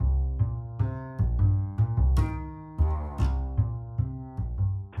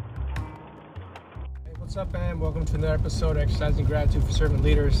What's up, fam? Welcome to another episode of Exercising Gratitude for Servant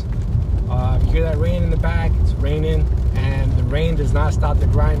Leaders. You hear that rain in the back? It's raining, and the rain does not stop the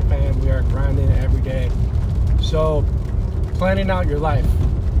grind, fam. We are grinding every day. So, planning out your life.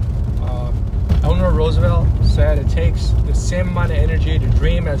 Eleanor Roosevelt said it takes the same amount of energy to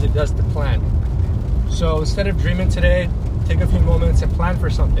dream as it does to plan. So, instead of dreaming today, take a few moments and plan for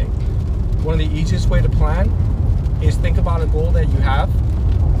something. One of the easiest way to plan is think about a goal that you have.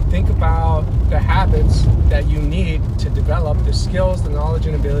 Think about the habits that you need to develop, the skills, the knowledge,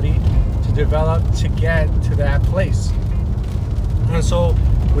 and ability to develop to get to that place. And so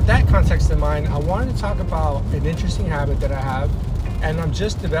with that context in mind, I wanted to talk about an interesting habit that I have and I'm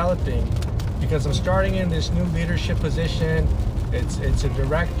just developing because I'm starting in this new leadership position. It's a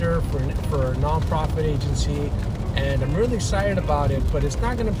director for a nonprofit agency, and I'm really excited about it, but it's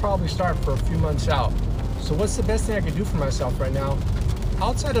not going to probably start for a few months out. So what's the best thing I can do for myself right now?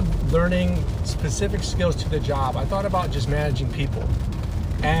 Outside of learning specific skills to the job, I thought about just managing people.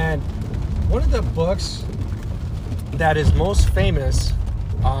 And one of the books that is most famous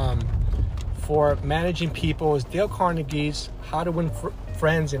for managing people is Dale Carnegie's How to Win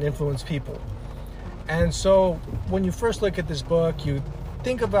Friends and Influence People. And so when you first look at this book, you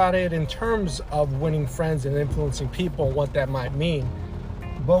think about it in terms of winning friends and influencing people and what that might mean.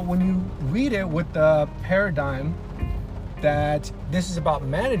 But when you read it with the paradigm that this is about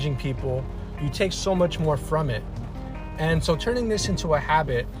managing people, you take so much more from it. And so turning this into a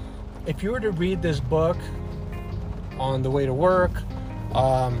habit, if you were to read this book on the way to work,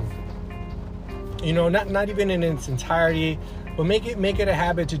 not even in its entirety, but make it a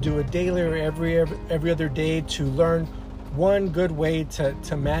habit to do it daily or every other day to learn one good way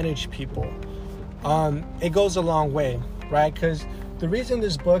to manage people. It goes a long way, right? Because the reason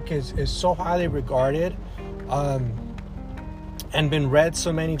this book is so highly regarded and been read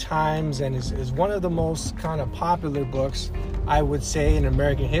so many times and is one of the most kind of popular books, I would say, in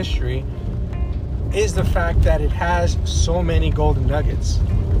American history, is the fact that it has so many golden nuggets.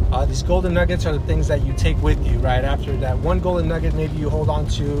 These golden nuggets are the things that you take with you, right? After that one golden nugget, maybe you hold on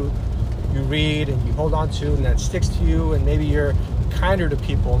to, you read and you hold on to, and that sticks to you, and maybe you're kinder to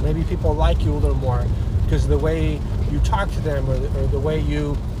people. Maybe people like you a little more because of the way you talk to them or the way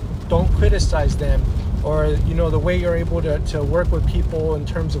you don't criticize them, or the way you're able to work with people in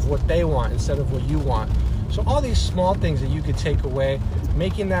terms of what they want instead of what you want. So all these small things that you could take away,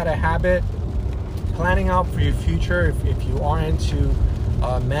 making that a habit, planning out for your future if you are into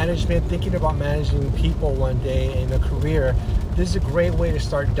management, thinking about managing people one day in a career, this is a great way to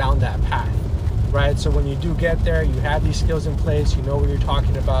start down that path, right? So when you do get there, you have these skills in place, you know what you're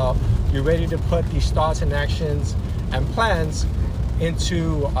talking about, you're ready to put these thoughts and actions and plans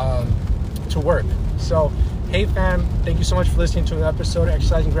into to work. So, hey fam, thank you so much for listening to an episode of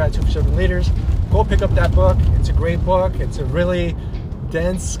Exercising Gratitude for Servant Leaders. Go pick up that book. It's a great book. It's a really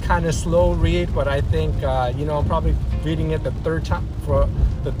dense, kind of slow read, but I think, I'm probably reading it the third time.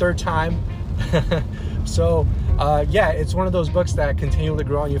 So, it's one of those books that continually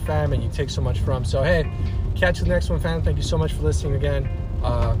grow on you, fam, and you take so much from. So, hey, catch you the next one, fam. Thank you so much for listening again.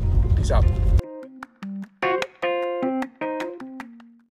 Peace out.